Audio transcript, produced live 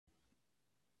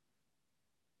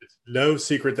No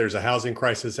secret there's a housing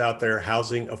crisis out there.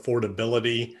 Housing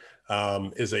affordability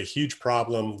is a huge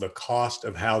problem. The cost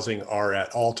of housing are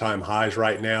at all-time highs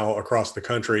right now across the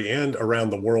country and around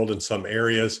the world in some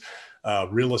areas.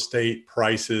 Real estate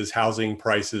prices, housing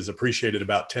prices appreciated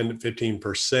about 10 to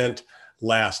 15%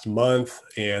 last month,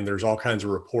 and there's all kinds of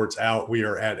reports out. We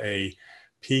are at a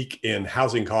peak in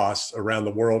housing costs around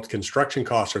the world. Construction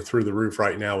costs are through the roof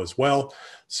right now as well.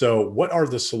 So what are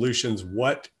the solutions?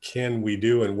 What can we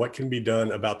do and what can be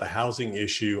done about the housing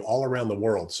issue all around the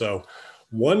world? So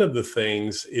one of the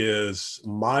things is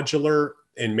modular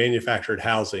and manufactured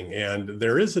housing, and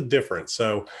there is a difference.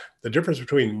 So the difference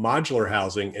between modular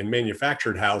housing and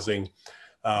manufactured housing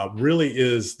really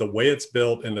is the way it's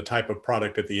built and the type of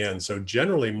product at the end. So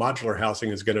generally, modular housing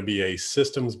is going to be a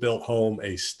systems built home,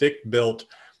 a stick built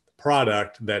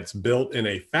product that's built in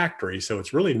a factory. So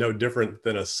it's really no different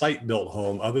than a site built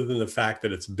home, other than the fact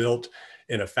that it's built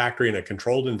in a factory in a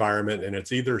controlled environment, and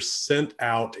it's either sent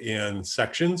out in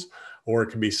sections or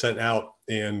it can be sent out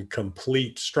in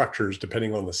complete structures,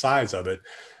 depending on the size of it.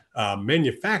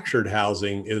 Manufactured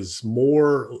housing is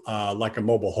more like a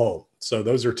mobile home. So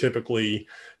those are typically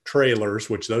trailers,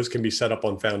 which those can be set up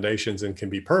on foundations and can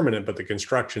be permanent, but the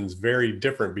construction is very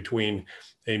different between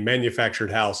a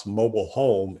manufactured house, mobile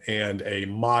home, and a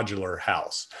modular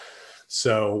house.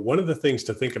 So one of the things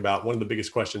to think about, one of the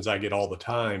biggest questions I get all the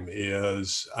time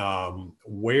is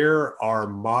where are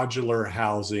modular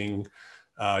housing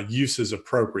uses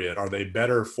appropriate? Are they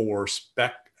better for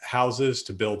spec houses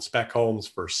to build spec homes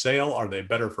for sale? Are they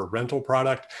better for rental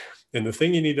product? And the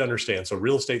thing you need to understand, so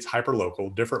real estate's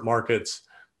hyper-local, different markets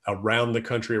around the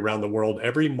country, around the world.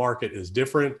 Every market is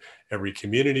different, every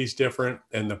community is different,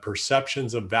 and the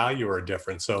perceptions of value are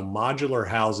different. So modular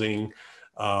housing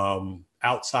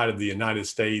outside of the United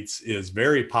States is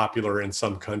very popular in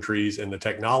some countries, and the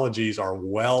technologies are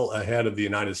well ahead of the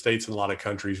United States in a lot of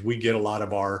countries. We get a lot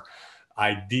of our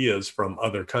ideas from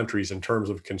other countries in terms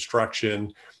of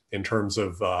construction, in terms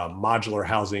of modular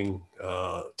housing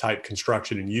type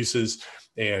construction and uses,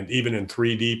 and even in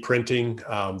 3D printing.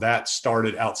 That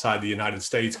started outside the United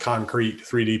States, concrete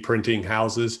 3D printing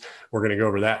houses. We're going to go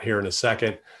over that here in a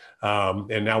second.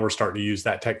 And now we're starting to use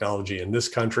that technology in this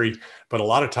country. But a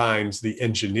lot of times the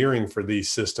engineering for these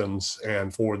systems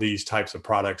and for these types of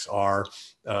products are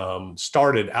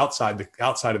started outside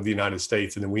of the United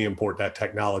States, and then we import that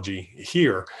technology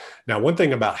here. Now, one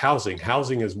thing about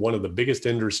housing is one of the biggest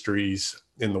industries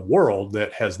in the world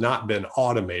that has not been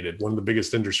automated. One of the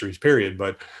biggest industries, period,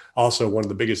 but also one of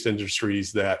the biggest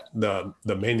industries that the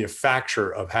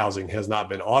manufacture of housing has not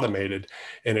been automated.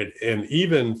 And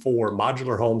even for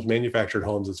modular homes, manufactured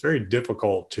homes, it's very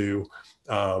difficult to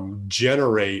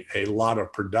generate a lot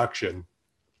of production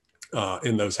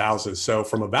in those houses. So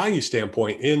from a value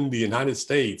standpoint, in the United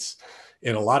States,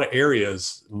 in a lot of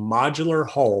areas, modular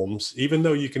homes, even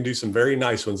though you can do some very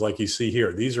nice ones like you see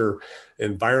here, these are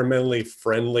environmentally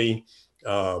friendly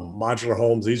modular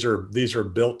homes. These are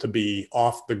built to be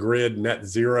off the grid, net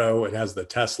zero. It has the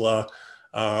Tesla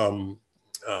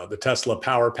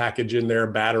power package in there,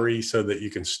 battery, so that you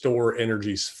can store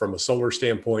energy from a solar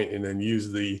standpoint and then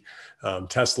use the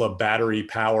Tesla battery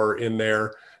power in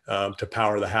there to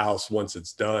power the house once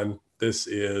it's done. This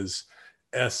is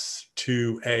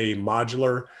S2A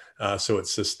modular, so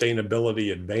it's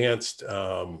sustainability advanced.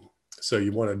 So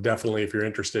you want to definitely, if you're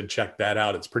interested, check that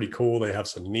out. It's pretty cool. They have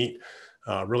some neat,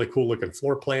 really cool looking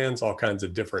floor plans, all kinds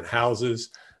of different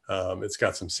houses. It's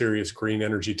got some serious green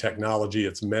energy technology.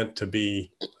 It's meant to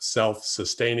be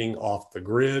self-sustaining off the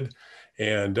grid.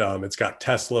 And it's got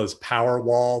Tesla's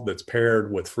Powerwall that's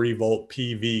paired with FreeVolt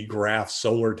PV graph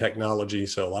solar technology.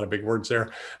 So a lot of big words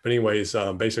there. But anyways,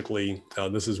 basically,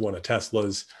 this is one of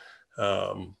Tesla's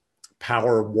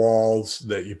power walls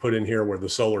that you put in here where the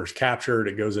solar is captured.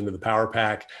 It goes into the power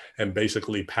pack and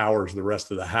basically powers the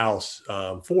rest of the house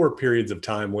for periods of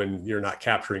time when you're not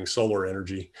capturing solar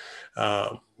energy.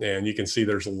 And you can see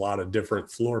there's a lot of different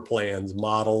floor plans,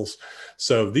 models.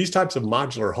 So these types of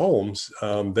modular homes,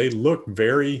 they look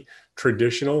very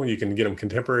traditional. You can get them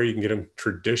contemporary, you can get them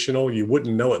traditional. You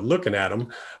wouldn't know it looking at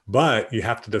them, but you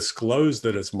have to disclose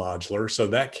that it's modular. So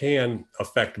that can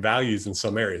affect values in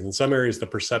some areas. In some areas, the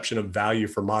perception of value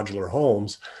for modular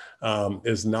homes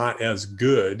is not as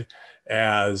good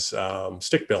as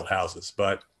stick-built houses.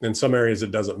 But in some areas,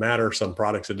 it doesn't matter. Some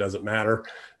products, it doesn't matter.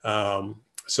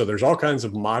 So there's all kinds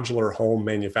of modular home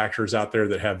manufacturers out there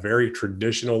that have very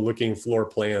traditional looking floor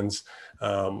plans,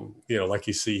 like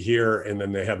you see here. And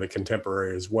then they have the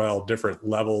contemporary as well, different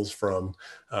levels from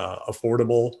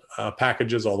affordable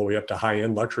packages all the way up to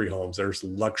high-end luxury homes. There's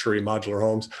luxury modular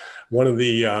homes. One of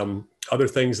the Other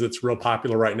things that's real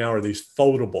popular right now are these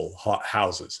foldable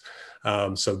houses.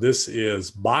 So this is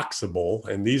boxable,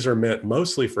 and these are meant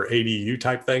mostly for ADU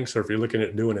type things. So if you're looking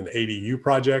at doing an ADU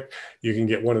project, you can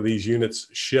get one of these units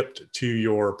shipped to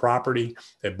your property.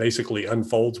 It basically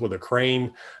unfolds with a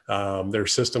crane. There are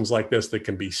systems like this that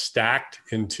can be stacked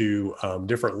into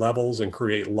different levels and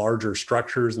create larger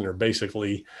structures, and they're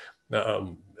basically,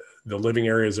 the living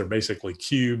areas are basically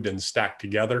cubed and stacked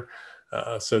together.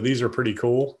 So these are pretty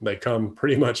cool. They come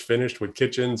pretty much finished with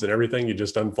kitchens and everything. You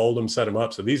just unfold them, set them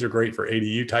up. So these are great for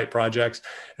ADU type projects.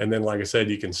 And then, like I said,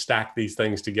 you can stack these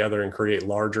things together and create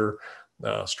larger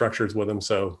structures with them.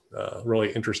 So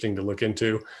really interesting to look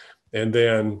into. And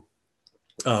then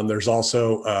there's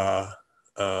also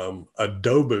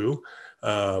Adobe,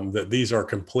 that these are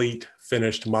complete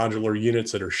finished modular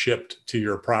units that are shipped to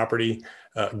your property.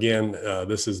 Again,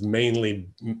 this is mainly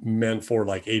meant for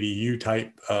like ADU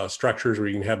type structures where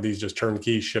you can have these just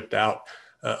turnkey shipped out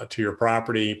to your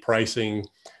property. Pricing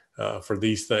for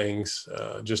these things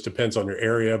just depends on your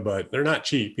area, but they're not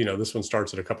cheap. You know, this one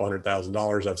starts at a couple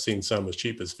 $100,000. I've seen some as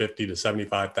cheap as 50 to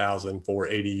 75,000 for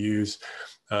ADUs.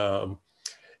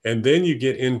 And then you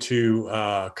get into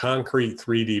concrete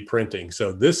 3D printing.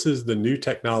 So this is the new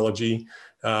technology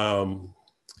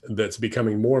that's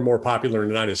becoming more and more popular in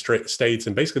the United States.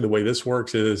 And basically the way this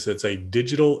works is it's a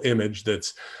digital image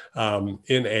that's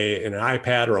in an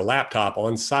iPad or a laptop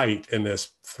on site, and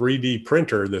this 3D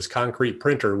printer, this concrete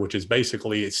printer, which is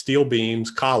basically steel beams,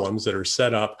 columns that are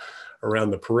set up around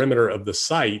the perimeter of the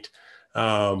site,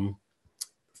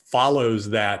 follows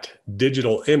that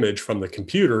digital image from the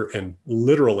computer, and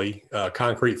literally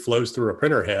concrete flows through a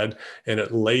printer head and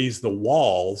it lays the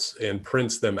walls and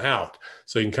prints them out.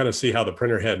 So you can kind of see how the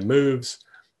printer head moves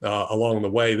along the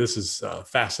way. This is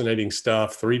fascinating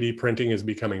stuff. 3D printing is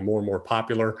becoming more and more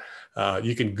popular.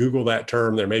 You can Google that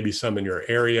term. There may be some in your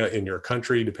area, in your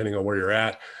country, depending on where you're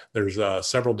at. There's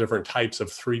several different types of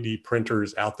 3D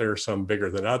printers out there, some bigger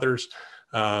than others.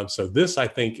 So this, I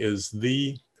think, is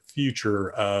the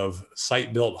future of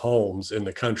site-built homes in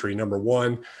the country. Number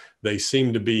one, they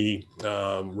seem to be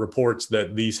reports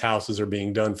that these houses are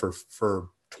being done for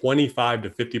 25 to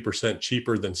 50%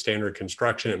 cheaper than standard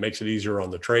construction. It makes it easier on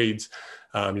the trades.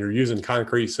 You're using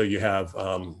concrete, so you have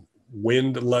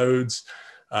wind loads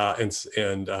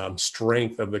and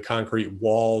strength of the concrete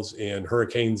walls in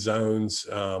hurricane zones.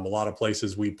 A lot of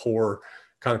places we pour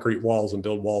concrete walls and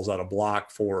build walls out of block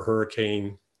for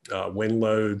hurricane wind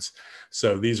loads.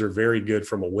 So these are very good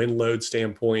from a wind load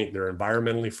standpoint. They're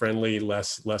environmentally friendly,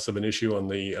 less of an issue on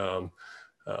the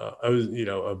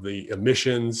of the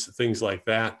emissions, things like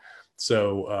that.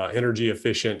 So energy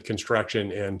efficient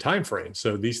construction and time frame.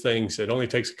 So these things, it only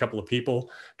takes a couple of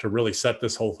people to really set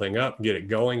this whole thing up, get it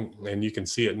going, and you can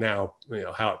see it now. You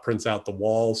know how it prints out the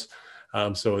walls.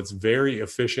 So it's very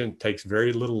efficient, takes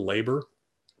very little labor.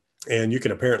 And you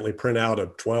can apparently print out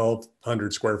a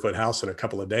 1,200 square foot house in a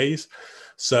couple of days.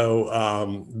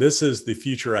 So this is the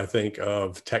future, I think,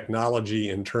 of technology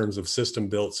in terms of system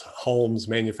built homes,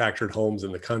 manufactured homes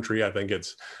in the country. I think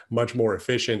it's much more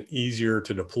efficient, easier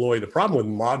to deploy. The problem with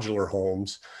modular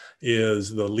homes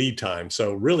is the lead time.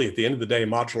 So really, at the end of the day,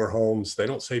 modular homes, they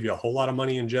don't save you a whole lot of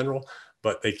money in general,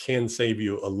 but they can save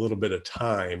you a little bit of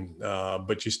time.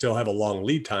 But you still have a long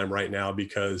lead time right now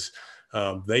because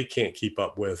they can't keep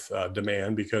up with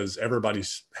demand, because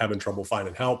everybody's having trouble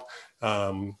finding help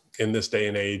in this day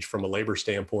and age from a labor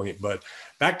standpoint. But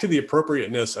back to the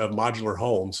appropriateness of modular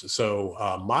homes. So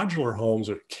modular homes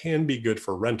can be good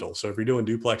for rental. So if you're doing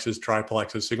duplexes,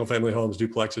 triplexes, single family homes,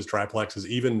 duplexes, triplexes,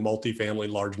 even multifamily,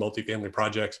 large multifamily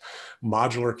projects,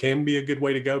 modular can be a good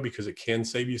way to go because it can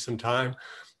save you some time.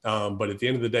 But at the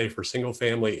end of the day, for single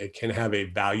family, it can have a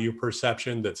value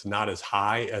perception that's not as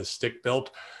high as stick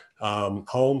built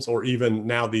homes, or even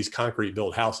now these concrete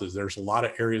built houses. There's a lot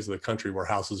of areas of the country where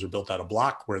houses are built out of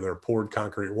block, where they're poured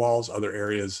concrete walls. Other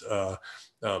areas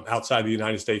outside the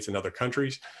United States and other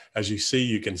countries, as you see,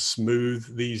 you can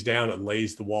smooth these down. It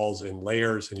lays the walls in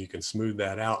layers, and you can smooth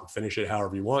that out and finish it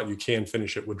however you want. You can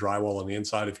finish it with drywall on the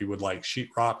inside if you would like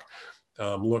sheetrock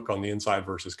look on the inside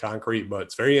versus concrete, but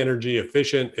it's very energy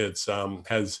efficient. It's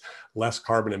has less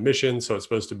carbon emissions, so it's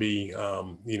supposed to be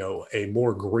a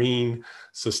more green,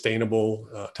 sustainable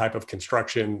type of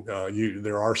construction.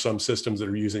 There are some systems that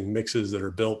are using mixes that are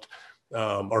built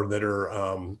or that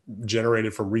are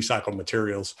generated from recycled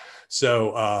materials.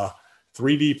 So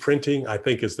 3D printing, I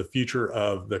think, is the future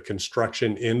of the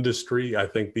construction industry. I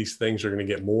think these things are going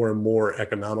to get more and more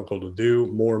economical to do,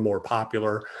 more and more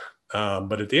popular.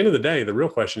 But at the end of the day, the real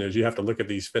question is you have to look at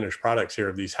these finished products here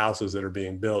of these houses that are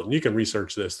being built. And you can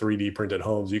research this 3D printed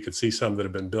homes. You can see some that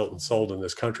have been built and sold in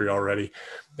this country already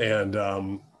and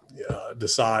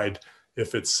decide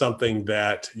if it's something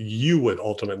that you would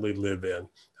ultimately live in.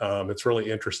 It's really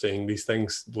interesting. These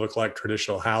things look like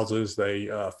traditional houses. They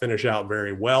finish out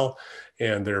very well,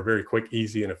 and they're very quick,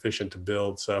 easy, and efficient to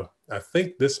build. So I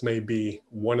think this may be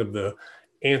one of the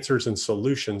answers and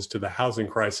solutions to the housing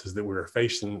crisis that we're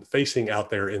facing out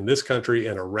there in this country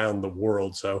and around the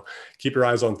world. So keep your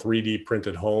eyes on 3D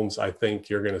printed homes. I think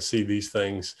you're going to see these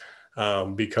things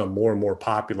become more and more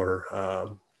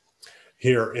popular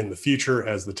here in the future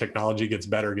as the technology gets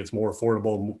better, gets more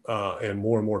affordable, and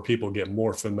more people get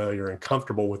more familiar and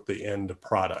comfortable with the end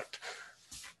product.